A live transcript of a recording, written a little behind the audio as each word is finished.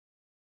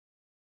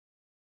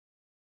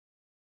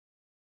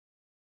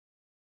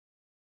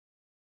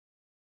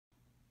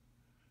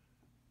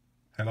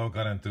Hello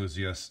gun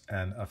enthusiasts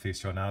and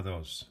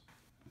aficionados.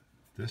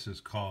 This is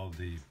called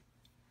the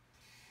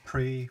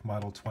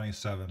pre-Model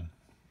 27.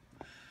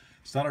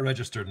 It's not a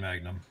registered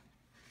Magnum.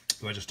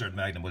 The registered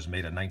Magnum was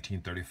made in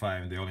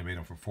 1935 and they only made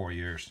them for 4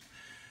 years.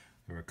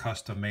 They were a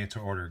custom made to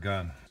order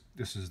gun.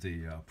 This is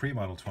the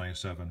pre-Model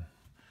 27.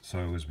 So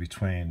it was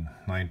between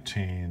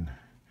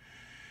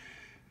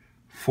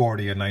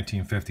 1940 and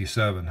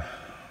 1957.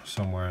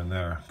 Somewhere in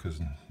there, because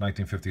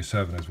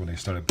 1957 is when they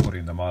started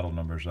putting the model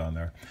numbers on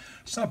there.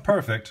 It's not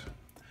perfect.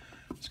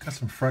 It's got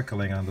some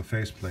freckling on the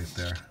faceplate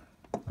there.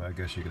 I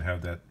guess you can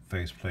have that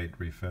faceplate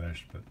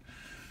refinished, but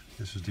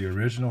this is the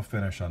original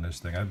finish on this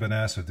thing. I've been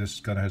asked if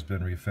this gun has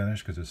been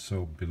refinished because it's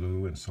so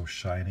blue and so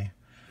shiny,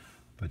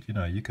 but you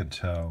know, you can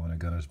tell when a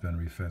gun has been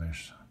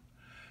refinished.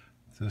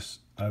 This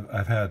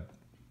I've had,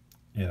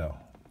 you know,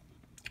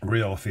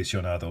 real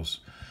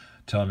aficionados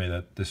tell me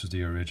that this is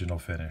the original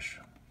finish.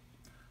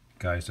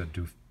 Guys that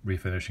do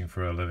refinishing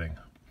for a living.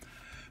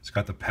 It's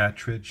got the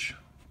Cartridge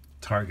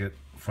target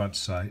front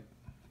sight,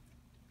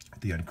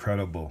 the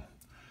incredible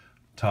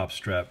top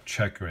strap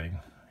checkering.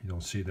 You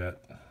don't see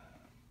that.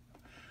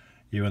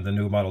 Even the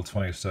new Model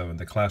 27,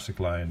 the classic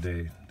line,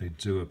 they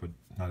do it, but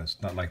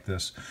it's not like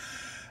this.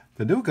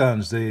 The new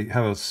guns, they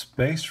have a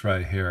space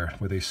right here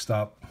where they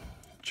stop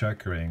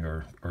checkering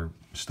or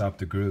stop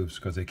the grooves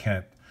because they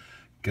can't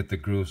get the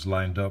grooves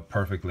lined up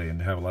perfectly, and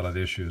they have a lot of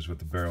issues with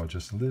the barrel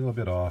just a little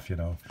bit off, you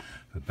know.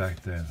 But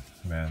back then,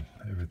 man,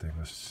 everything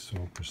was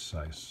so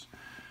precise.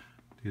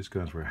 These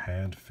guns were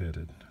hand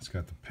fitted. It's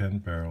got the pin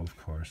barrel, of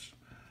course,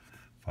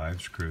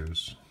 5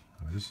 screws.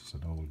 I mean, this is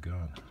an old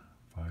gun.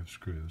 5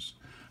 screws.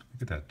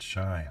 Look at that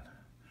shine.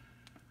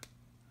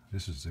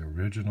 This is the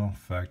original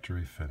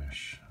factory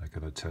finish. I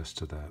can attest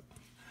to that.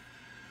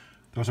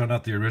 Those are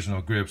not the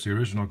original grips. The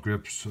original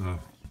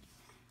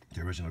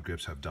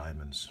grips have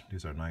diamonds.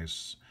 These are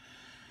nice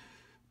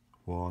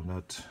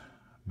walnut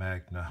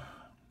Magnum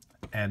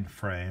end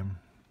frame.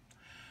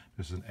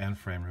 This is an end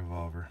frame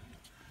revolver.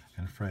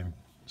 End frame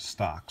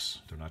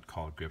stocks. They're not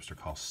called grips, they're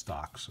called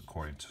stocks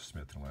according to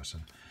Smith &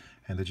 Wesson.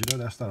 And did you know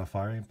that's not a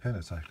firing pin?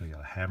 It's actually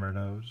got a hammer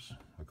nose,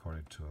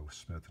 according to a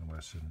Smith &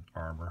 Wesson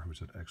armor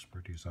who's an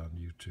expert. He's on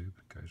YouTube.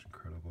 The guy's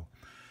incredible.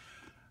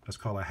 That's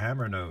called a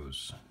hammer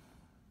nose.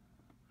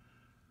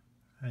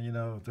 And you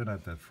know, they're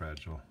not that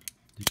fragile.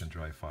 You can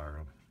dry fire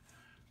them.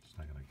 It's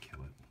not going to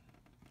kill it.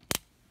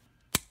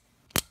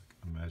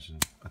 Imagine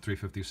a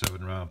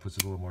 357 round puts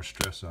a little more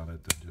stress on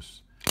it than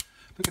just...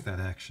 Look at that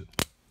action.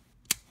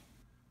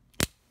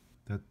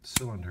 That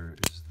cylinder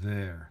is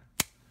there,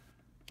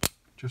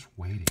 just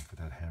waiting for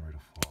that hammer to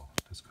fall.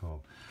 That's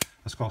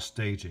called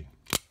staging.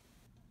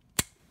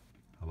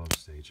 I love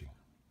staging.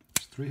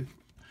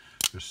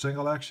 There's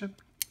single action,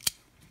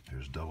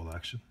 there's double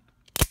action,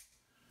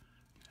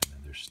 and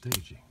then there's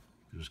staging.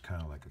 There's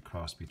kind of like a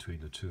cross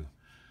between the two.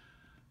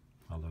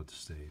 I love the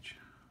stage.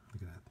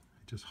 Look at that.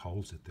 It just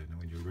holds it there. And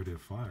when you're ready to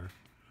fire,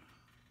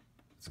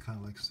 it's kind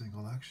of like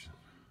single action.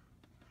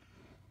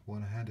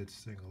 One-handed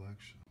single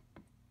action.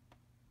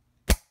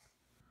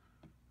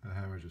 The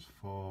hammer just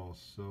falls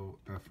so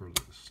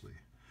effortlessly.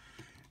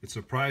 It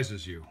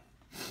surprises you.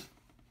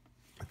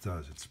 It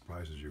does. It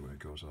surprises you when it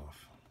goes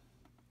off.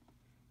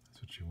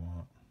 That's what you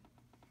want.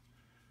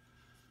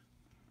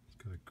 It's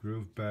got a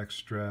grooved back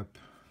strap.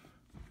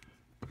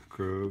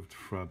 Curved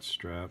front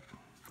strap,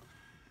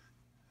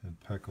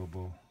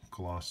 impeccable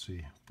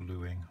glossy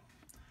bluing,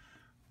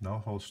 no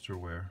holster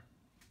wear.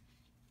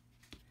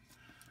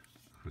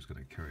 Who's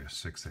going to carry a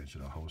 6-inch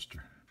in a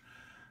holster?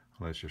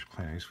 Well, that's just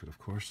Clint Eastwood, of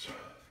course.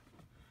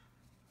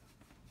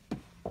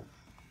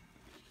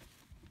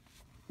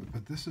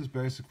 But this is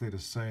basically the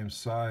same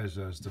size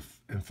as the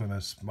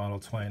infamous Model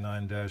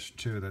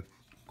 29-2 that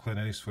Clint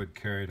Eastwood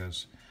carried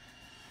as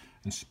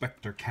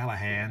Inspector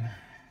Callahan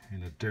in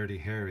the Dirty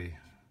Harry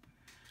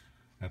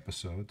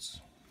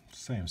episodes.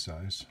 Same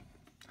size,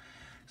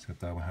 except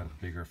that one had a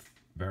bigger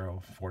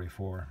barrel,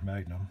 44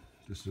 Magnum.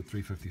 This is a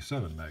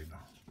 357 Magnum.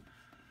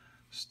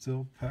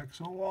 Still packs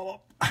a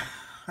wallop.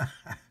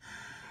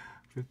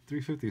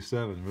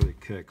 357 really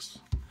kicks.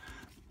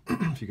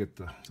 If you get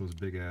those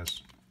big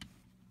ass,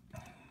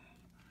 what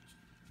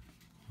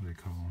do they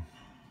call them?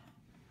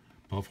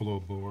 Buffalo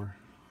bore.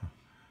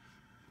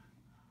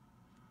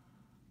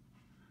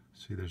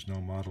 See, there's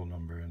no model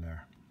number in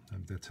there.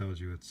 That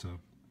tells you it's a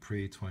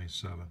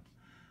pre-27.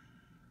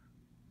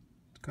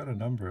 It's got a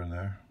number in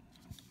there.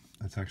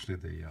 That's actually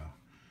the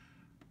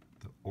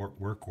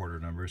work order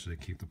number, so they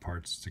keep the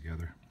parts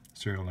together.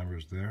 Serial number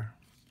is there.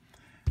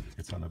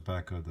 It's on the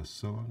back of the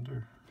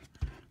cylinder,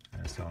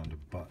 and it's on the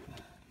butt.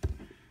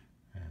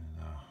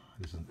 And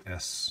it's an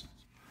S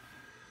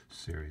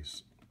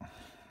series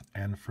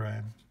end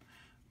frame.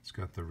 It's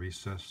got the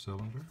recessed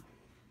cylinder.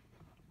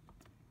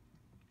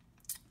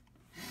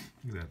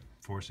 Look at that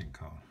forcing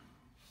cone.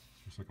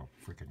 It's like a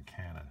freaking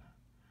cannon.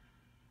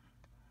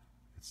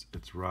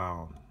 It's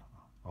round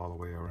all the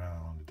way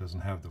around. It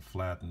doesn't have the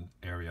flattened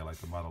area like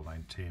the Model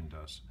 19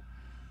 does,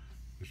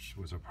 which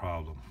was a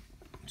problem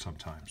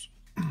sometimes.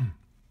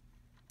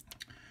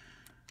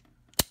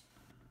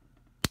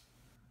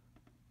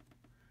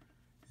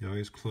 You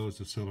always close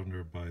the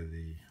cylinder by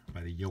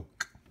the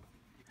yoke.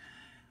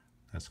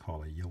 That's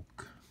called a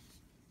yoke.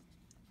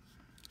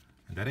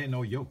 And that ain't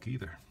no yoke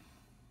either.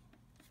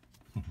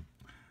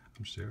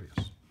 I'm serious.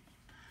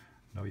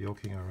 No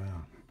yoking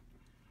around.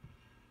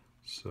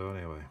 So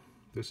anyway,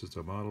 this is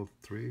the Model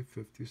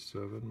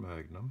 357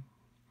 Magnum.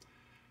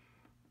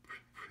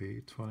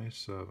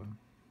 Pre-27.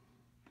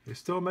 They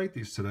still make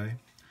these today.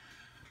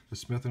 The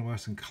Smith &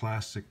 Wesson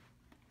Classic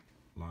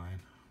line.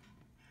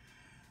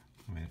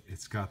 I mean,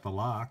 it's got the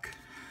lock.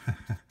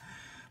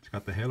 It's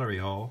got the Hillary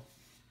hole.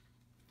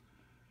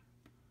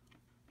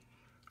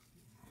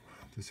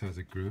 This has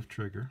a groove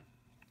trigger,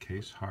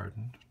 case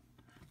hardened,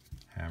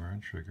 hammer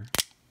and trigger.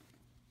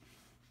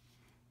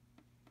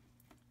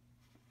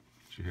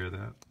 Did you hear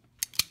that?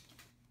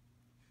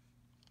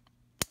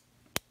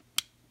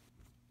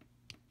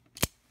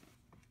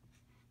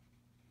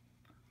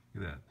 Look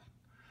at that.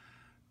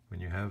 When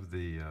you have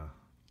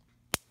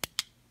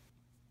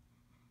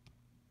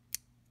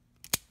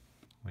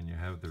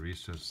the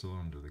reset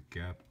cylinder, the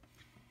gap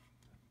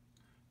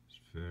is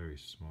very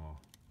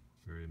small,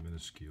 very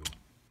minuscule.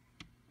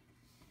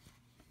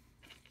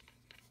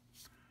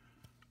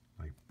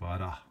 Like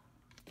butter.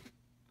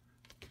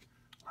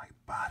 Like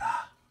butter.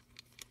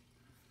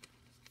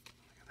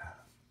 Look at that.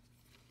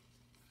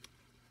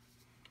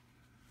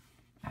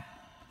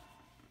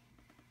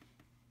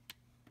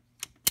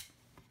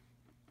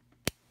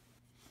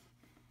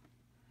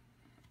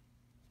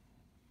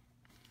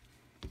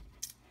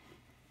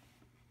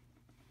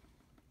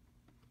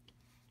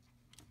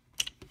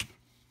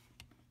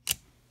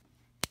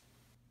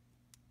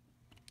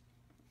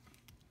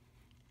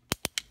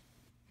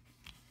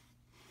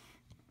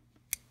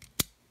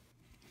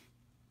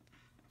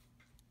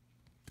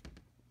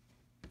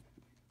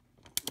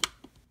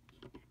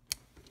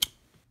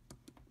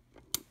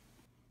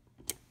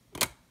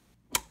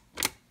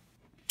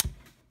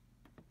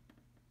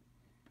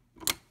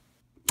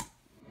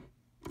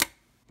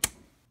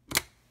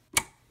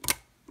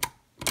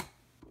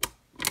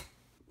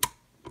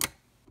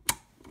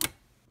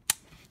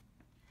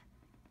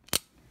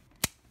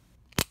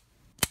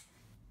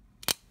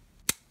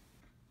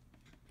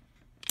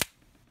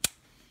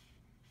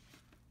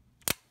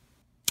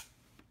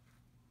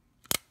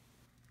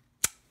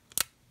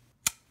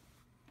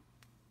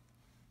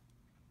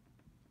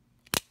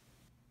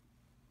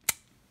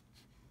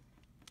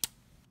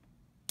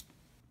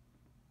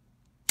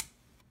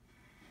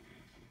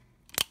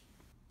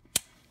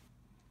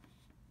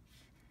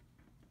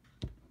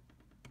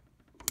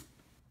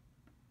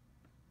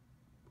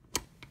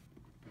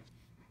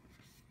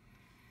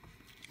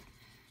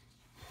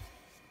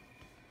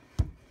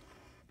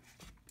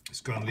 This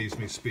gun leaves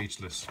me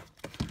speechless.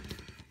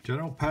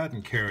 General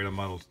Patton carried a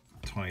Model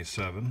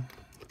 27,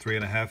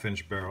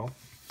 3.5-inch barrel.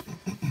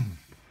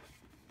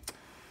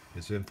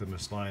 His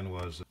infamous line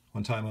was,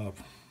 one time a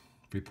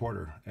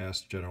reporter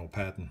asked General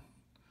Patton,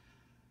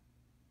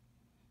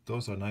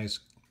 "Those are nice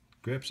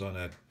grips on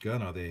that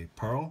gun, are they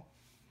pearl?"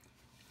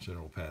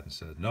 General Patton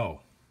said,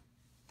 "No,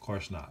 of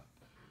course not.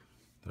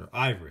 They're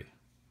ivory.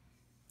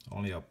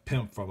 Only a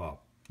pimp from a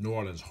New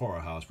Orleans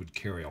horror house would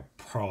carry a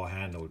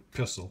pearl-handled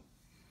pistol."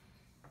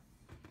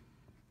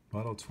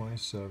 Model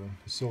 27.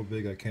 It's so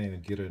big I can't even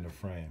get it in the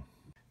frame.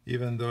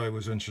 Even though it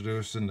was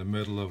introduced in the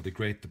middle of the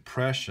Great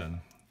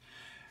Depression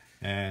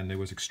and it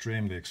was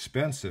extremely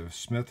expensive,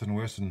 Smith &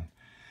 Wesson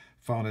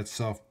found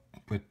itself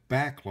with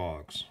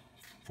backlogs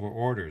for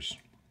orders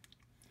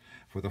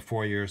for the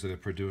 4 years that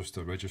it produced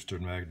the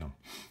registered Magnum.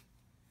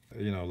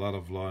 You know, a lot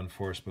of law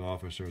enforcement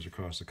officers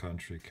across the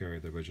country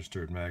carried the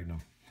registered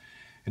Magnum.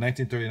 In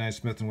 1939,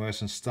 Smith &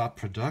 Wesson stopped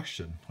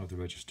production of the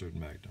registered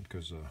Magnum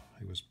because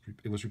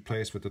it was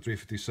replaced with the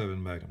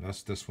 357 Magnum.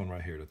 That's this one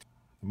right here.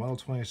 The Model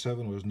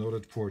 27 was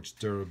noted for its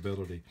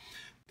durability.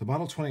 The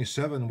Model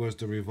 27 was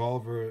the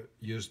revolver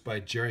used by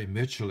Jerry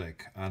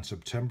Miculek on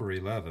September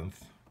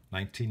 11th,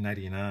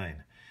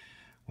 1999,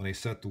 when he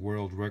set the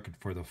world record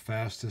for the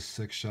fastest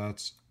 6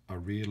 shots, a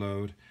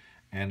reload,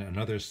 and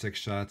another 6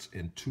 shots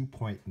in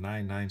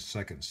 2.99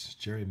 seconds.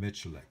 Jerry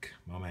Miculek,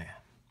 my man.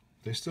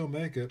 They still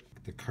make it,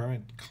 the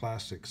current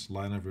classics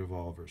line of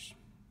revolvers.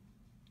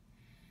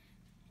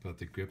 But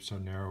the grips are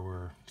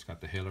narrower, it's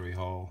got the Hillary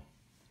hole.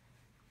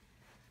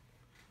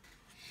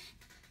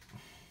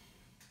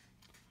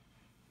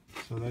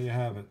 So there you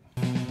have it.